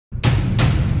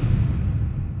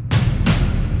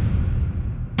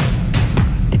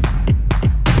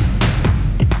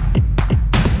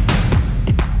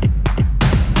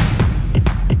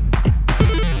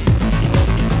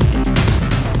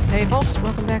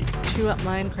back to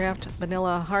Minecraft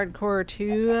Vanilla Hardcore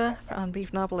 2 on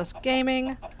Beefgnawpolis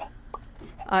Gaming.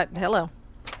 Hello.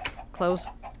 Close.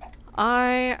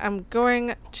 I am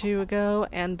going to go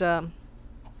and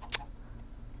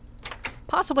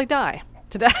possibly die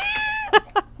today.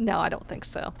 No, I don't think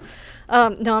so.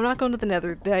 No, I'm not going to the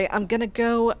nether today. I'm gonna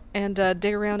go and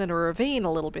dig around in a ravine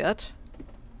a little bit.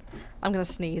 I'm gonna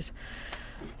sneeze.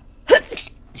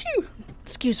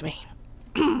 Excuse me.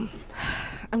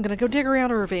 I'm gonna go dig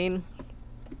around a ravine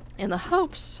in the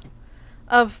hopes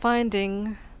of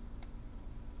finding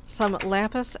some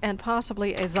lapis and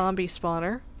possibly a zombie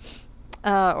spawner,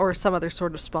 or some other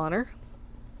sort of spawner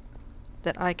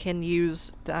that I can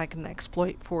use, that I can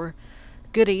exploit for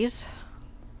goodies.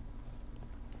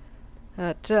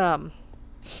 But,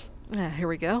 here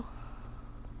we go.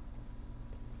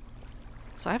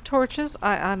 So I have torches.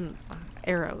 I'm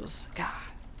arrows. God,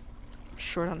 I'm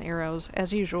short on arrows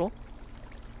as usual.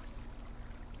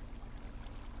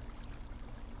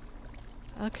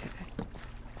 Okay.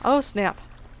 Oh, snap.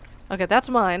 Okay, that's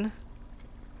mine.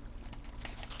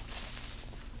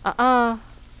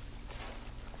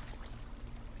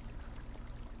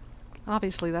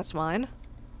 Obviously, that's mine.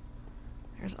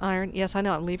 There's iron. Yes, I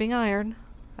know. I'm leaving iron.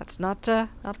 That's not a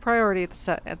priority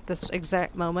at this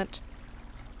exact moment.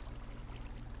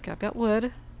 Okay, I've got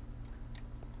wood.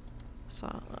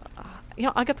 So, you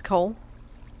know, I'll get the coal.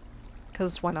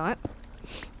 Because why not?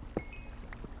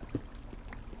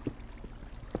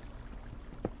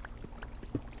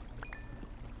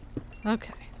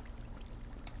 Okay.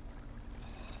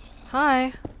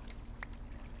 Hi.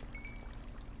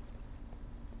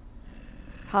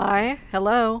 Hi.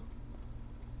 Hello.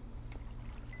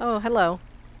 Oh, hello.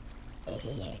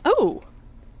 Oh!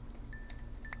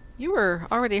 You were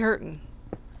already hurting.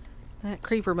 That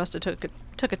creeper must have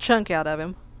took a chunk out of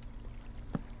him.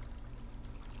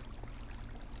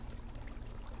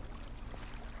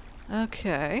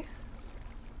 Okay.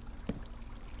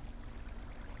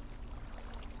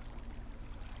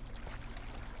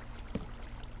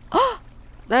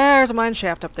 There's a mine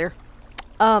shaft up there.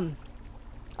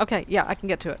 Okay, yeah, I can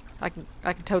get to it. I can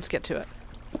totes get to it.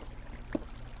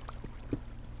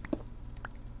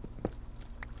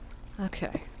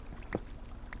 Okay.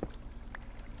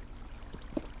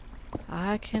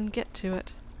 I can get to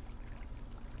it.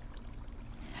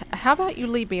 How about you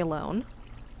leave me alone?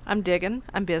 I'm digging.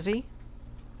 I'm busy.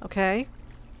 Okay?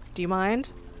 Do you mind?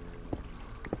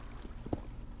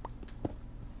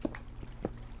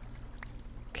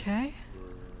 Okay.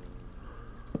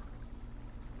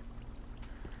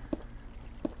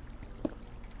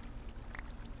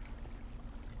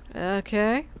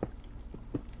 Okay.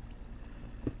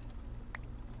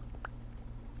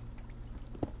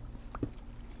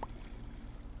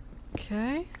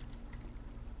 Okay.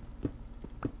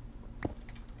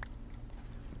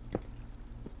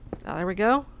 Oh, there we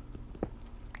go.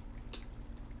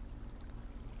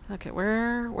 Okay,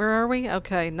 where are we?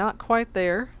 Okay, not quite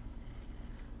there.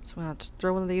 So I'm gonna have to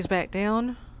throw one of these back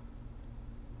down.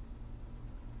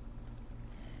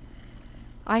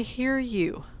 I hear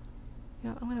you.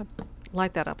 Yeah, I'm gonna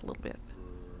light that up a little bit.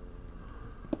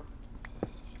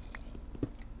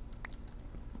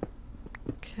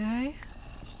 Okay.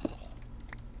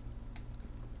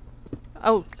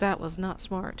 Oh, that was not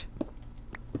smart.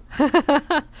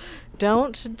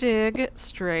 Don't dig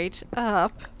straight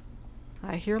up.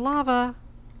 I hear lava.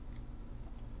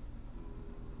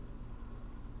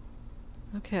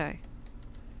 Okay.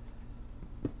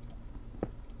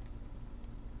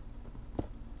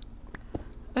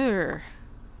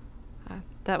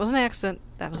 That was an accident.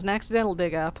 That was an accidental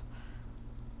dig up.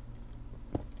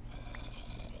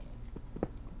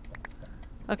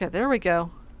 Okay, there we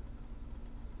go.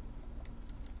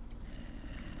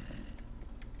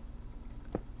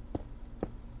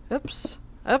 Oops.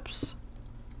 Oops.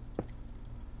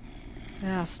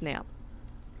 Ah, snap.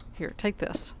 Here, take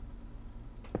this.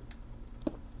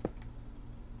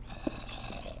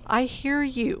 I hear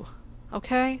you.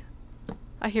 Okay?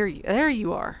 I hear you. There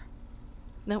you are.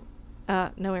 Nope.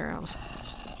 No arrows.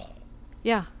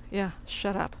 Yeah,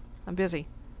 shut up. I'm busy.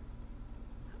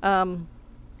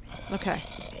 Okay.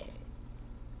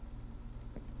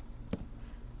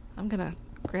 I'm gonna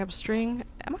grab a string.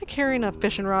 Am I carrying a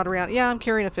fishing rod around? Yeah, I'm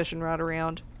carrying a fishing rod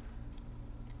around.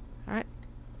 Alright.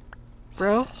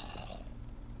 Bro.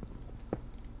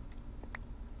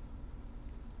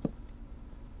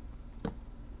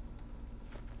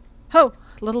 Ho!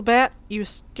 Little bat, you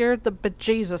scared the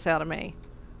bejesus out of me.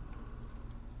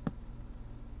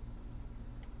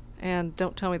 And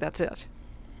don't tell me that's it.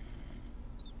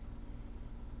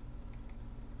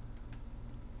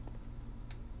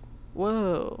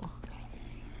 Whoa.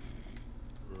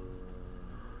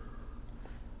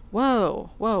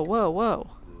 Whoa, whoa, whoa, whoa.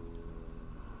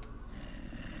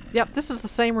 Yep, this is the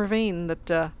same ravine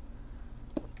that,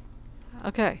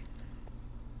 okay.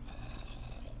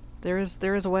 There is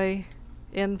a way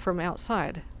in from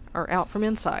outside, or out from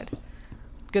inside.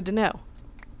 Good to know.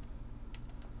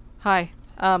 Hi.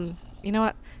 You know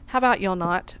what? How about y'all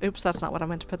not... Oops, that's not what I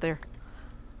meant to put there.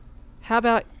 How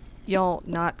about y'all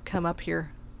not come up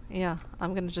here? Yeah,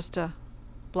 I'm gonna just,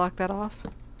 block that off.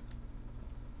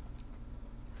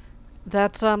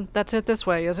 That's it this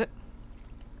way, is it?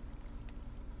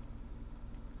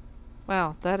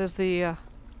 Wow, that is the,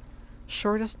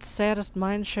 shortest, saddest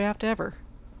mineshaft ever.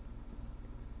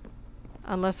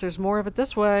 Unless there's more of it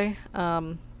this way.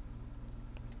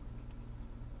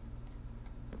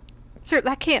 Sir,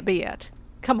 that can't be it.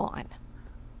 Come on.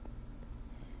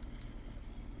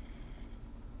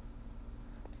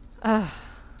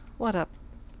 What up?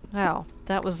 Wow,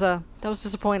 that was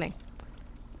disappointing.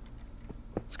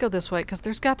 Let's go this way, because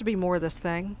there's got to be more of this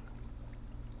thing.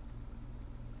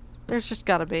 There's just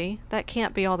got to be. That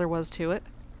can't be all there was to it.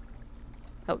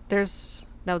 Oh, there's...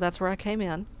 No, that's where I came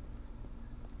in.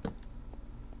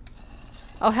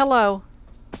 Oh, hello.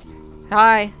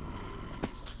 Hi.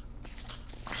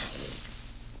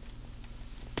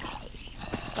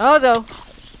 Oh, no.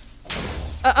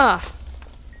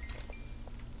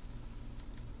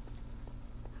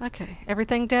 Okay,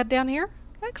 everything dead down here?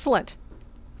 Excellent.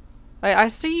 I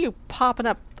see you popping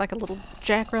up like a little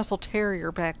Jack Russell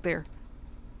Terrier back there.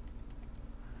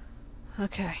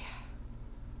 Okay.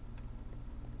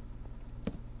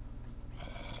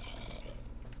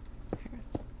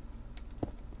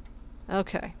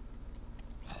 Okay.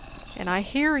 And I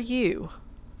hear you.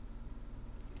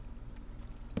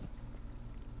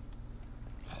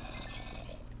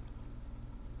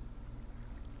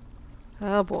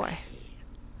 Oh boy.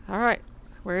 Alright.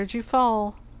 Where did you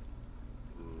fall?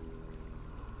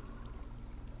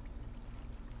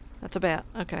 That's a bat.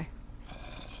 Okay.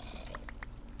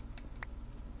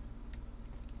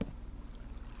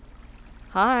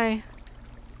 Hi.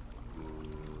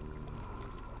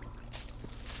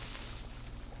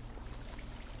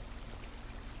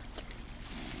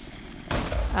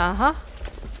 Uh-huh.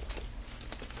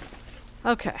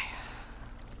 Okay.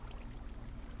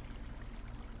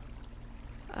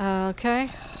 Okay.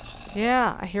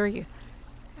 Yeah, I hear you.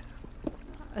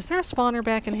 Is there a spawner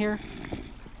back in here?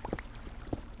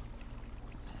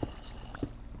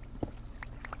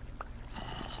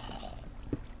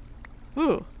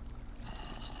 Ooh.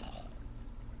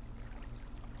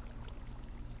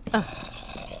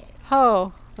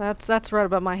 Oh, that's right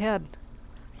above my head.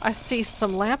 I see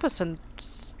some lapis and...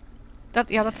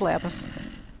 yeah, that's lapis.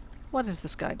 What is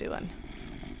this guy doing?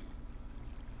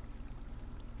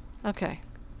 Okay.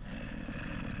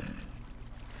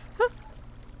 Huh.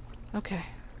 Okay.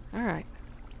 Alright.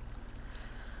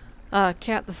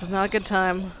 Cat, this is not a good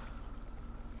time.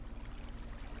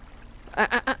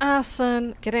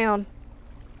 Son. Get down.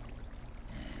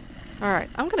 Alright,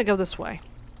 I'm gonna go this way.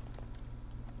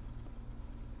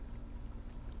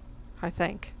 I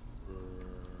think.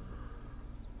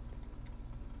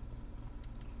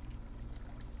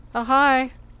 Oh,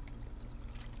 hi.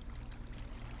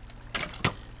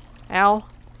 Ow.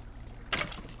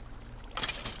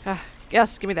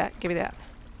 Yes, give me that. Give me that.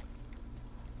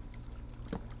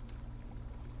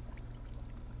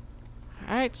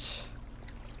 Alright.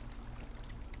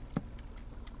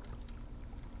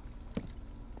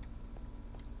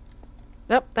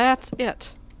 Nope, that's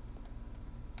it.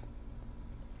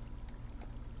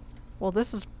 Well,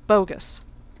 this is bogus.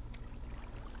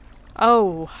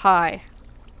 Oh, hi.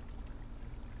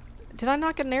 Did I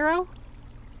not get an arrow?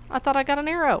 I thought I got an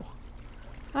arrow.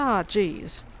 Ah,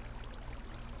 jeez.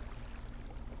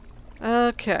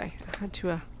 Okay. I had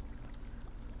to,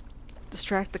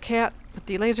 distract the cat with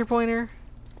the laser pointer.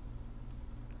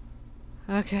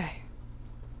 Okay.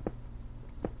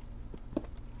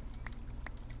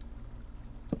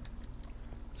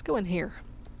 Let's go in here.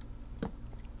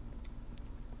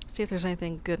 See if there's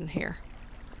anything good in here.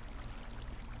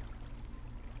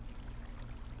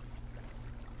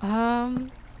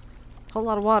 Whole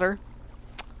lot of water.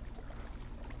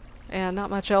 And not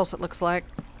much else, it looks like.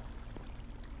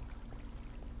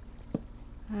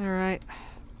 Alright.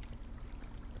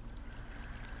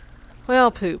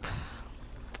 Well, poop.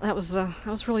 That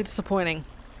was really disappointing.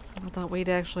 I thought we'd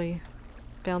actually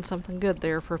found something good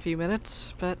there for a few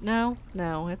minutes, but no,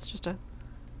 it's just a...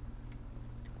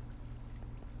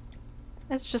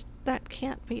 It's just, that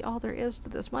can't be all there is to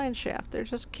this mine shaft. There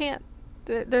just can't...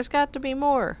 There's got to be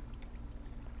more.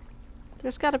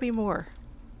 There's got to be more.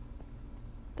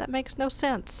 That makes no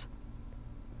sense.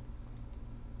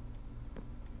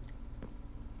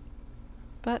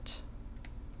 but...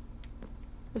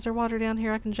 Is there water down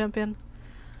here I can jump in?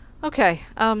 Okay,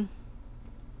 oh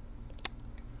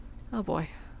boy.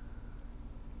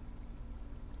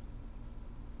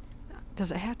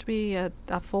 Does it have to be a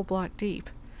full block deep?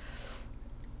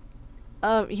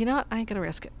 You know what? I ain't gonna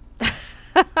risk it.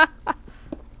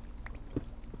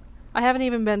 I haven't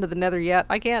even been to the Nether yet.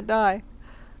 I can't die.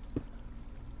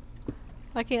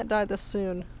 I can't die this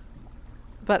soon.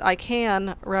 But I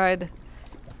can ride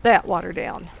that water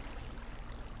down.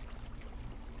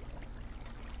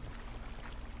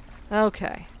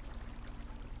 Okay.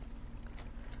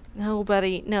 No,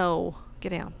 buddy. No. Get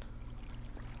down.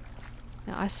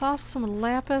 Now, I saw some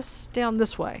lapis down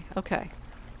this way. Okay.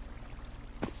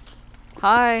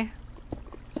 Hi.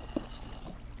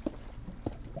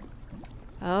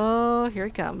 Oh, here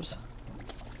he comes.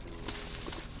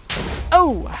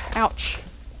 Oh! Ouch.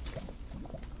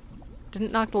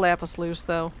 Didn't knock the lapis loose,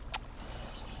 though.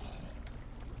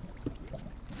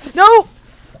 No!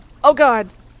 Oh, God.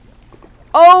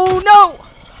 Oh, no!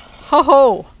 Ho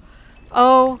ho!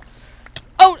 Oh.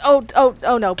 Oh, oh, oh,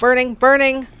 oh, no. Burning,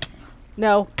 burning.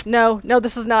 No, no, no,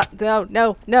 this is not. No,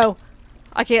 no, no.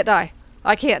 I can't die.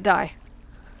 I can't die.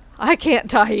 I can't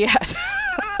die yet.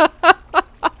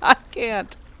 I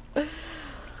can't.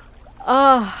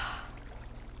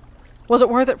 Was it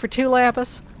worth it for 2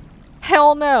 lapis?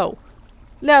 Hell no.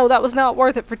 No, that was not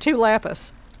worth it for 2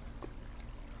 lapis.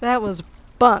 That was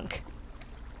bunk.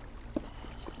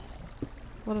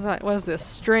 What is this?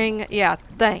 String? Yeah,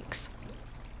 thanks.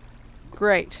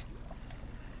 Great.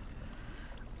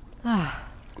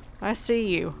 I see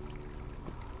you.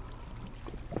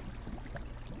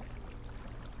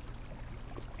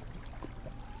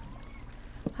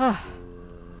 Okay,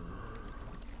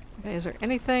 is there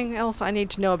anything else I need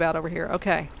to know about over here?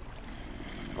 Okay.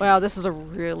 Wow, this is a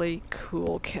really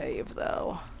cool cave,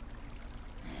 though.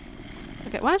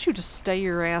 Okay, why don't you just stay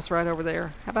your ass right over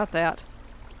there? How about that?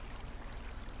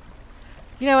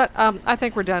 You know what? I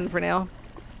think we're done for now.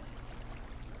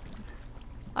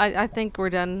 I think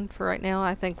we're done for right now.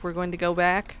 I think we're going to go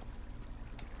back.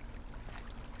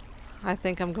 I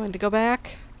think I'm going to go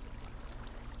back.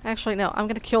 Actually, no. I'm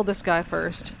going to kill this guy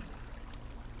first.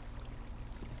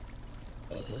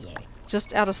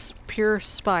 Just out of pure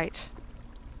spite.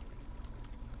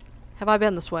 Have I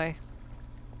been this way?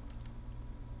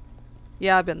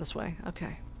 Yeah, I've been this way.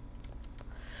 Okay.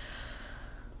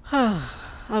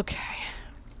 Okay.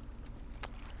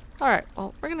 Alright,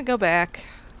 well, we're gonna go back.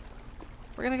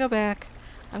 We're gonna go back.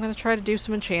 I'm gonna try to do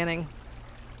some enchanting.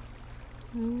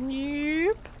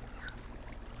 Yep.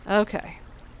 Okay.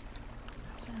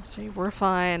 See, we're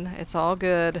fine. It's all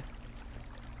good.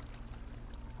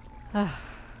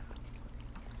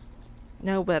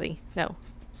 No, buddy. No.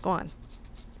 Go on.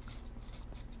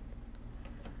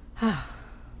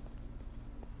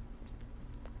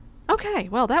 Okay,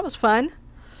 well, that was fun.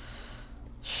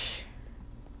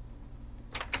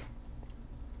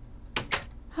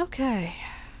 Okay.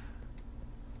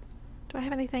 Do I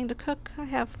have anything to cook? I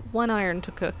have 1 iron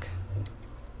to cook.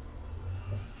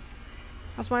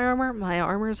 How's my armor? My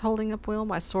armor is holding up well.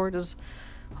 My sword is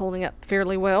holding up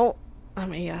fairly well. Let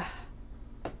me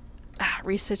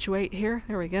resituate here.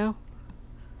 There we go.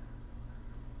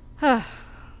 Now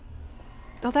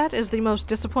that is the most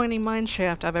disappointing mine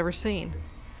shaft I've ever seen.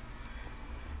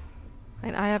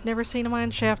 And I have never seen a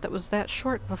mine shaft that was that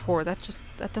short before.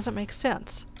 That doesn't make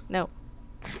sense. No.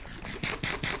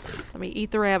 Let me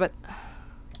eat the rabbit.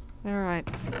 Alright.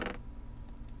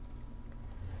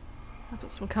 I'll put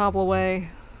some cobble away.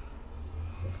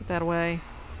 Put that away.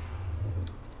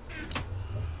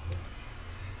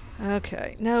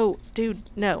 Okay. No, dude,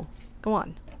 no. Go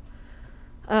on.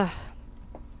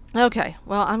 Okay.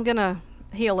 Well, I'm gonna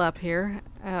heal up here.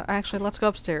 Actually, let's go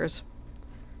upstairs.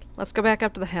 Let's go back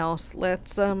up to the house.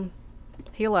 Let's,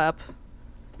 heal up.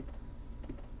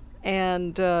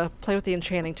 And, play with the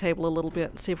enchanting table a little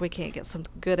bit and see if we can't get some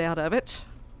good out of it.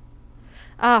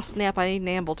 Ah, snap, I need an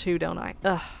amble too, don't I?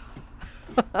 Ugh.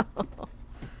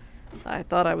 I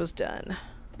thought I was done.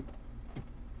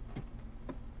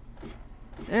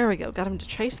 There we go. Got him to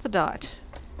chase the dot.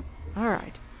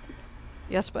 Alright.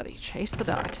 Yes, buddy. Chase the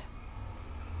dot.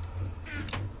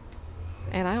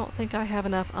 And I don't think I have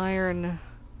enough iron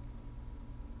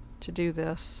to do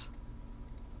this.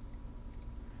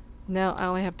 No, I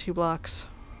only have 2 blocks.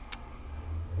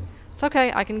 It's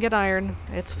okay. I can get iron.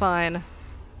 It's fine.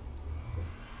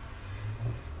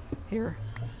 Here.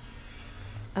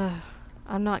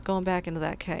 I'm not going back into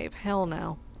that cave. Hell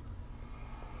no.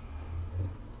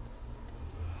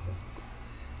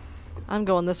 I'm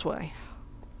going this way.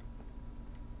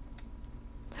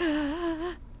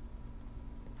 Hi,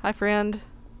 friend.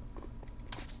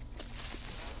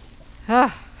 Ha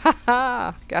ha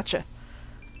ha! Gotcha.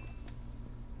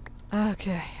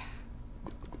 Okay.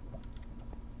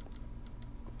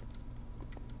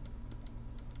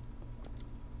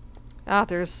 Ah,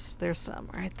 there's some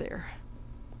right there.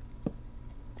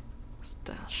 Just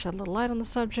shed a little light on the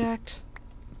subject.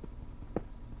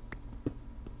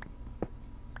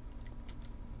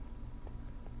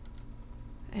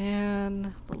 And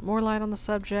a little more light on the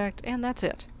subject, and that's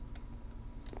it.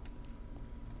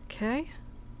 Okay.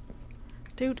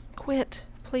 Dude, quit,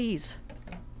 please.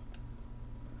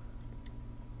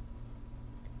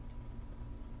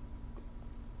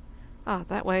 Ah,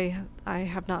 that way I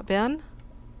have not been.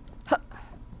 Huh.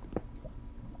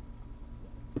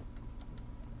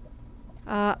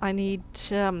 I need,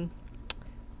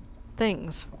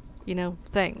 things. You know,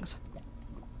 things.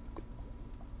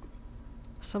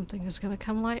 Something is gonna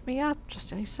come light me up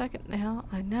just any second now.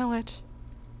 I know it.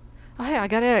 Oh, hey, I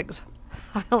got eggs.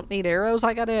 I don't need arrows,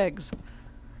 I got eggs.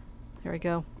 There we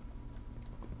go.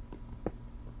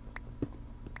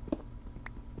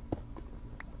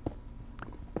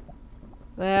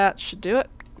 That should do it.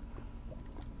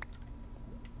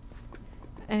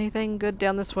 Anything good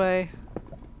down this way?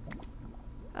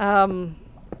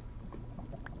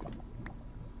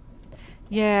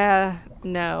 Yeah,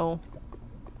 no.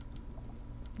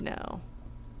 No.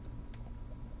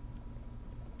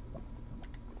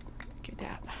 Give me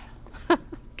that.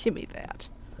 Give me that.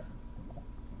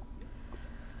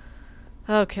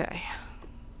 Okay.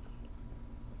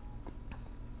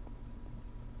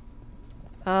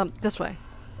 This way.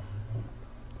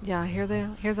 Yeah, hear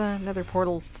the nether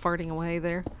portal farting away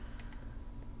there.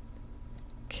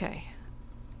 Okay.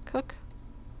 Cook.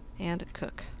 And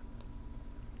cook.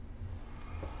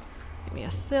 Give me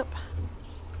a sip.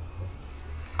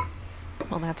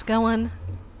 Well, that's going.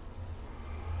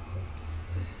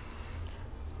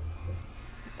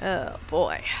 Oh,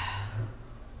 boy.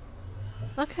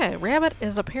 Okay, rabbit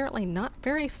is apparently not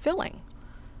very filling.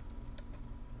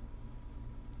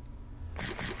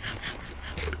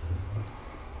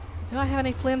 Do I have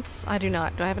any flints? I do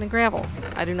not. Do I have any gravel?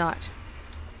 I do not.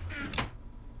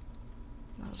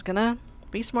 I was gonna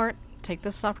be smart, take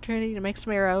this opportunity to make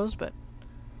some arrows, but...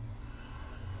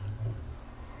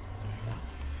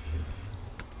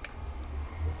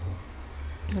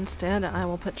 instead, I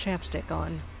will put chapstick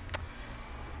on.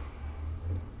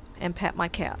 And pat my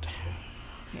cat.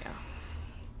 Yeah.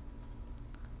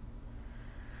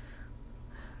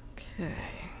 Okay.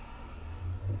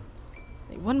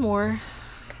 Need one more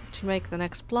to make the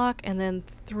next block, and then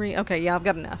 3. Okay, yeah, I've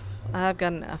got enough. I've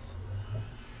got enough.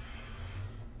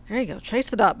 There you go. Chase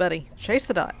the dot, buddy. Chase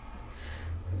the dot.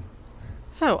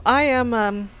 So, I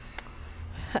am,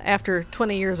 after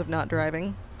 20 years of not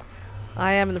driving,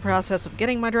 I am in the process of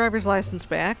getting my driver's license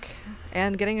back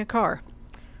and getting a car.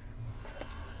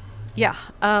 Yeah,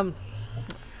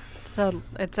 so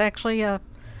it's actually,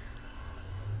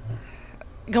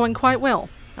 going quite well.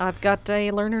 I've got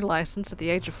a learner license at the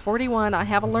age of 41. I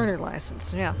have a learner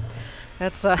license, yeah.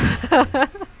 That's,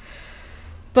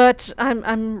 but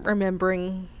I'm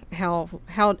remembering how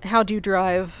do you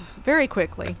drive very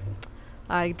quickly.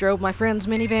 I drove my friend's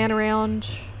minivan around,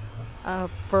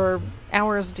 for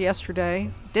hours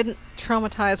yesterday. Didn't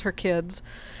traumatize her kids.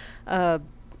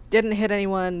 Didn't hit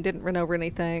anyone. Didn't run over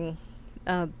anything.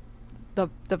 The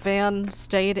van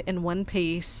stayed in one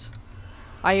piece.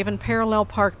 I even parallel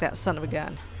parked that son of a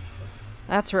gun.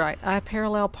 That's right. I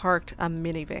parallel parked a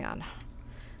minivan.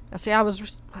 Now see, I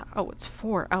was... oh, it's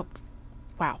 4. Oh,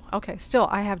 wow. Okay, still,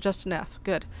 I have just enough.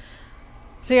 Good.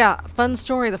 So yeah, fun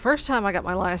story. The first time I got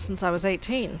my license, I was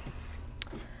 18.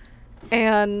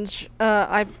 And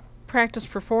I practiced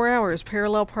for 4 hours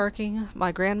parallel parking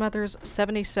my grandmother's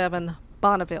 77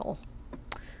 Bonneville.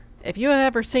 If you have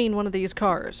ever seen one of these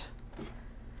cars,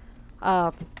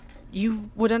 you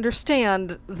would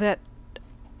understand that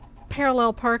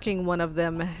parallel parking one of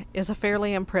them is a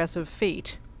fairly impressive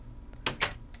feat.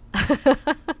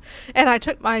 And I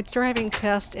took my driving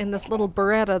test in this little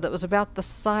Beretta that was about the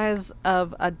size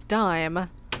of a dime.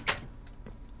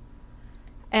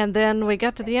 And then we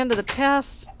got to the end of the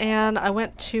test, and I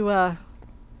went to,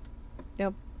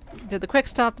 did the quick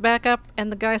stop, the backup,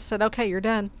 and the guy said, okay, you're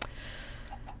done.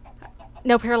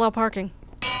 No parallel parking.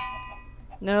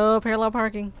 No parallel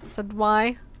parking. I said,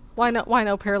 why? Why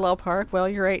no parallel park? Well,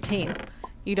 you're 18.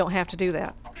 You don't have to do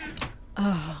that.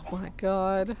 Oh, my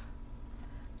God.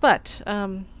 But,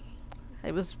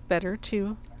 it was better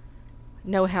to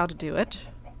know how to do it.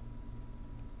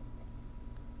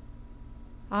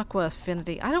 Aqua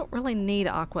Affinity. I don't really need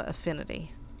Aqua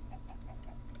Affinity.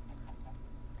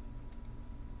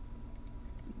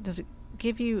 Does it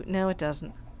give you... no, it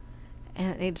doesn't.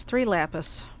 And it needs 3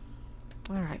 lapis.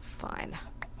 Alright, fine.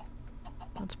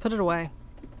 Let's put it away.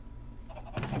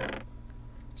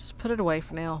 Just put it away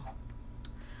for now.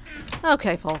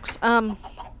 Okay, folks.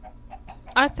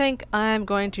 I think I'm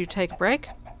going to take a break.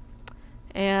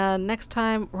 And next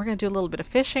time, we're going to do a little bit of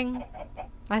fishing,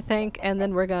 I think. And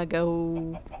then we're going to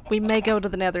go... We may go to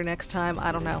the Nether next time.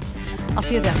 I don't know. I'll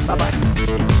see you then. Bye-bye.